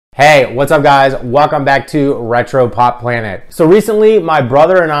Hey, what's up guys? Welcome back to Retro Pop Planet. So recently my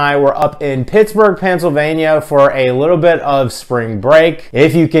brother and I were up in Pittsburgh, Pennsylvania for a little bit of spring break.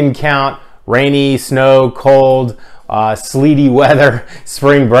 If you can count rainy, snow, cold, sleety weather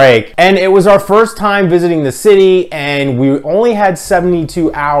spring break. And it was our first time visiting the city and we only had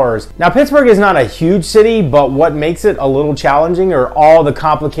 72 hours. Now Pittsburgh is not a huge city, but what makes it a little challenging are all the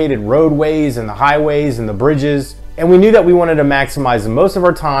complicated roadways and the highways and the bridges. And we knew that we wanted to maximize most of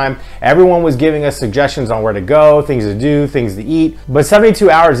our time. Everyone was giving us suggestions on where to go, things to do, things to eat. But 72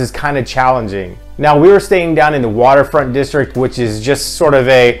 hours is kind of challenging. Now we were staying down in the waterfront district, which is just sort of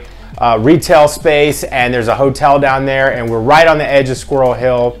a retail space, and there's a hotel down there, and we're right on the edge of Squirrel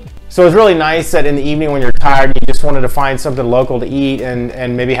Hill. So it was really nice that in the evening when you're tired, you just wanted to find something local to eat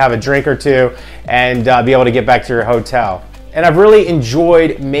and maybe have a drink or two and be able to get back to your hotel. And I've really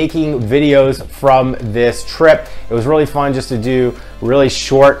enjoyed making videos from this trip. It was really fun just to do really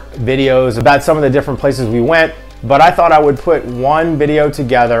short videos about some of the different places we went. But I thought I would put one video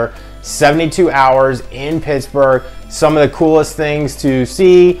together, 72 hours in Pittsburgh, some of the coolest things to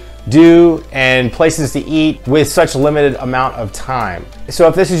see, do, and places to eat with such limited amount of time. So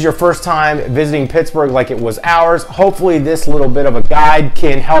if this is your first time visiting Pittsburgh like it was ours, hopefully this little bit of a guide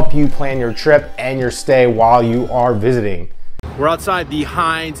can help you plan your trip and your stay while you are visiting. We're outside the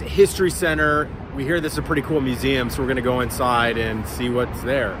Heinz History Center. We hear this is a pretty cool museum, so we're gonna go inside and see what's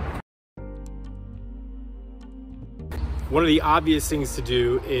there. One of the obvious things to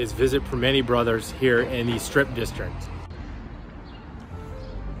do is visit Permane Brothers here in the Strip District.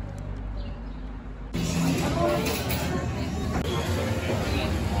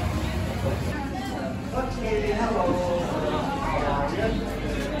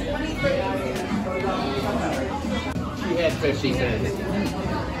 Had 50 cents.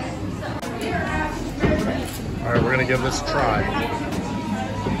 All right, we're gonna give this a try.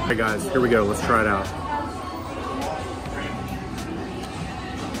 Hey guys, here we go. Let's try it out.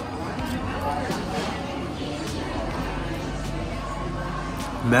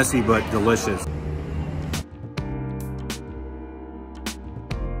 Messy but delicious.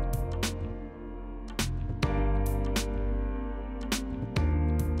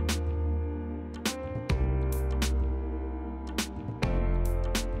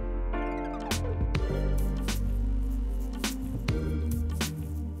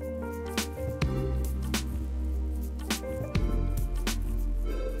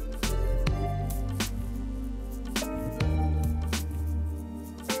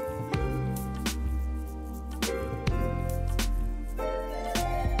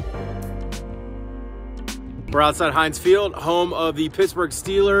 We're outside Heinz Field, home of the Pittsburgh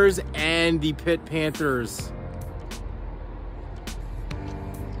Steelers and the Pitt Panthers.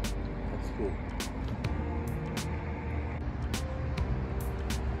 That's cool.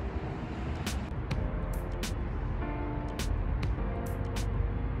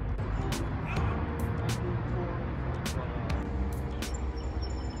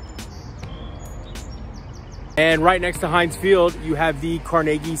 And right next to Heinz Field, you have the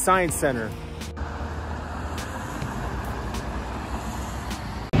Carnegie Science Center.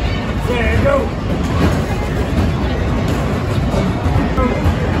 There you go.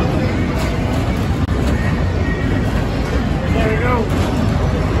 There you go.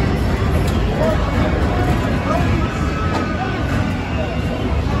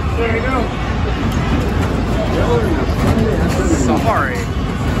 There you go. Sorry.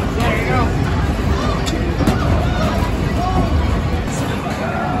 There you go.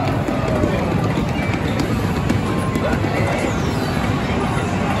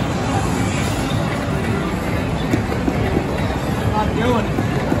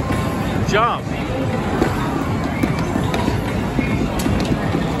 Jump.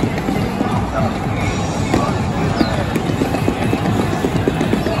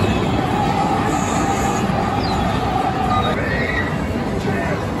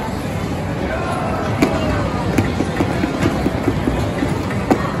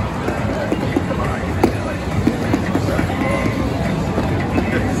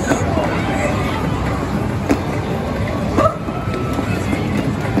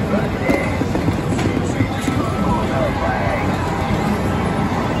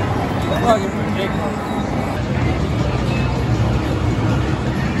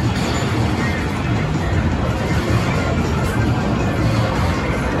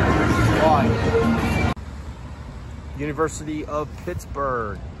 University of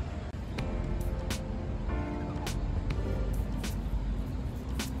Pittsburgh.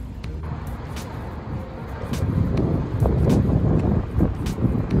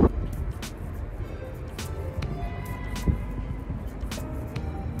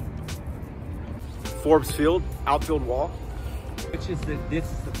 Forbes Field, outfield wall. Which is this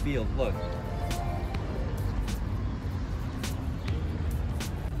is the field, look.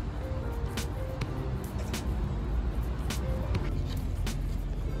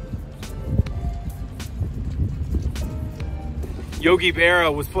 Yogi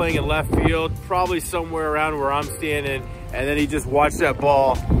Berra was playing in left field, probably somewhere around where I'm standing, and then he just watched that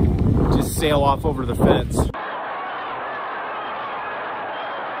ball just sail off over the fence.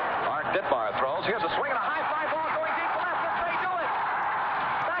 Here's a swing and a high fly ball going deep left. Yes, they do it.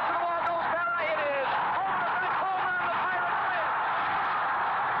 Back to the wall goes Berra. It is over the fence. Home run. The Pirates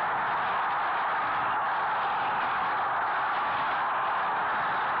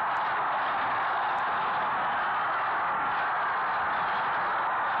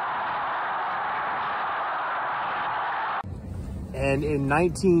win. And in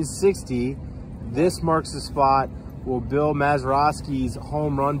 1960, this marks the spot where Bill Mazeroski's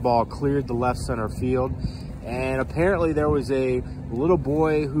home run ball cleared the left center field. And apparently there was a little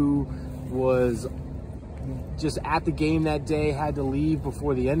boy who was just at the game that day, had to leave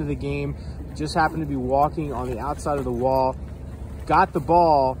before the end of the game, just happened to be walking on the outside of the wall, got the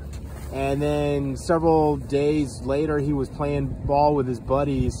ball, and then several days later he was playing ball with his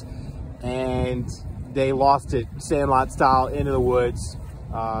buddies and they lost it Sandlot style into the woods.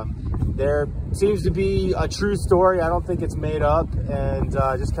 There seems to be a true story. I don't think it's made up, and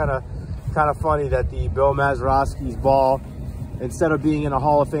just kind of funny that the Bill Mazeroski's ball, instead of being in a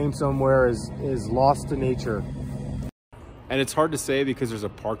Hall of Fame somewhere, is lost to nature. And it's hard to say because there's a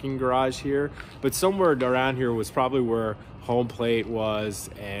parking garage here, but somewhere around here was probably where home plate was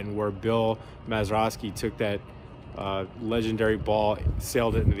and where Bill Mazeroski took that legendary ball,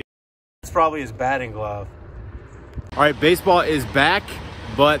 sailed it into the... It's probably his batting glove. All right, baseball is back,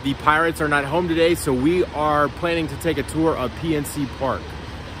 but the Pirates are not home today, so we are planning to take a tour of PNC Park.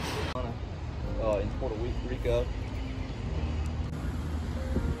 In Puerto Rico.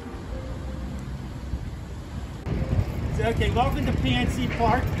 So, okay, welcome to PNC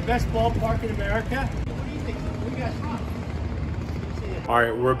Park, the best ballpark in America. What do you think? What do you guys think? All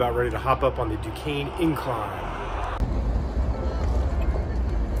right, we're about ready to hop up on the Duquesne Incline.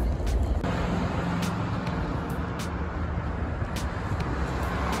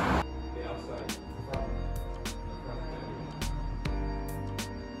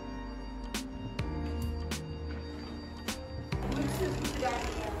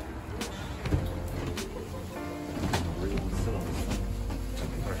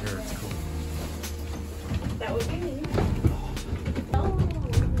 That would be me.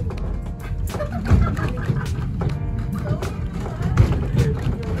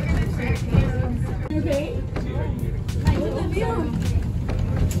 Okay. What's the view?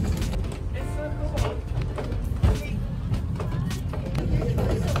 It's so cool.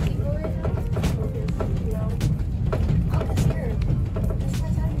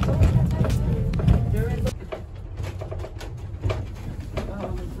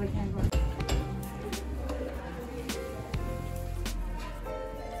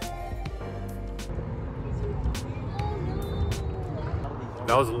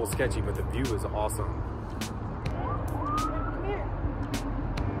 That was a little sketchy, but the view is awesome.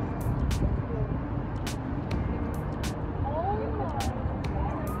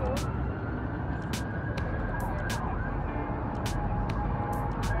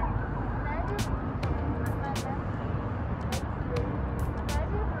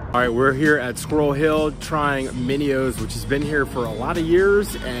 All right, we're here at Squirrel Hill trying Minio's, which has been here for a lot of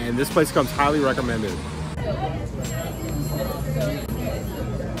years, and this place comes highly recommended.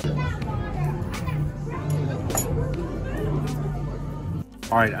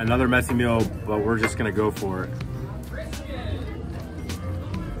 All right, another messy meal, but we're just gonna go for it.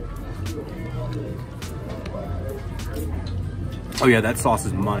 Oh yeah, that sauce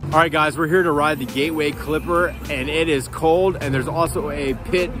is money. All right guys, we're here to ride the Gateway Clipper, and it is cold, and there's also a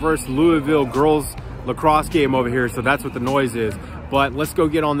Pitt versus Louisville girls lacrosse game over here, so that's what the noise is. But let's go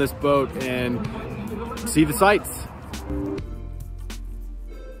get on this boat and see the sights.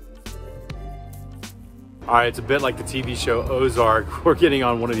 All right, it's a bit like the TV show Ozark. We're getting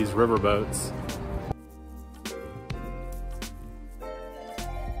on one of these riverboats.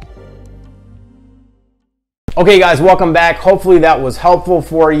 Okay guys, welcome back. Hopefully that was helpful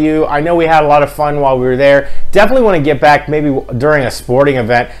for you. I know we had a lot of fun while we were there. Definitely want to get back maybe during a sporting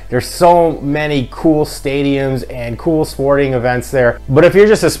event. There's so many cool stadiums and cool sporting events there. But if you're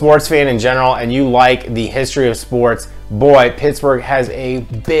just a sports fan in general and you like the history of sports, boy, Pittsburgh has a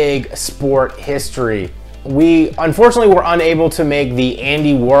big sport history. We unfortunately were unable to make the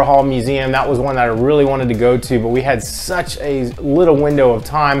Andy Warhol Museum. That was one that I really wanted to go to, but we had such a little window of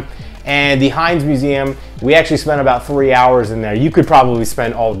time. And the Heinz Museum, we actually spent about 3 hours in there. You could probably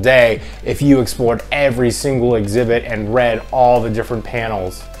spend all day if you explored every single exhibit and read all the different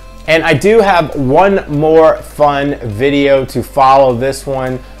panels. And I do have one more fun video to follow this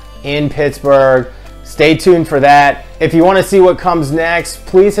one in Pittsburgh. Stay tuned for that. If you want to see what comes next,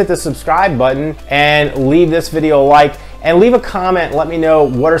 please hit the subscribe button and leave this video a like and leave a comment. Let me know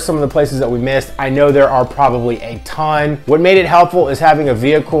what are some of the places that we missed. I know there are probably a ton. What made it helpful is having a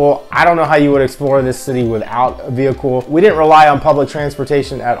vehicle. I don't know how you would explore this city without a vehicle. We didn't rely on public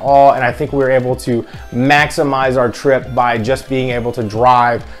transportation at all, and I think we were able to maximize our trip by just being able to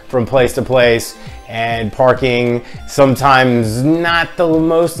drive from place to place and parking sometimes not the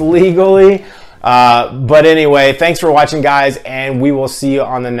most legally. But anyway, thanks for watching, guys, and we will see you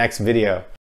on the next video.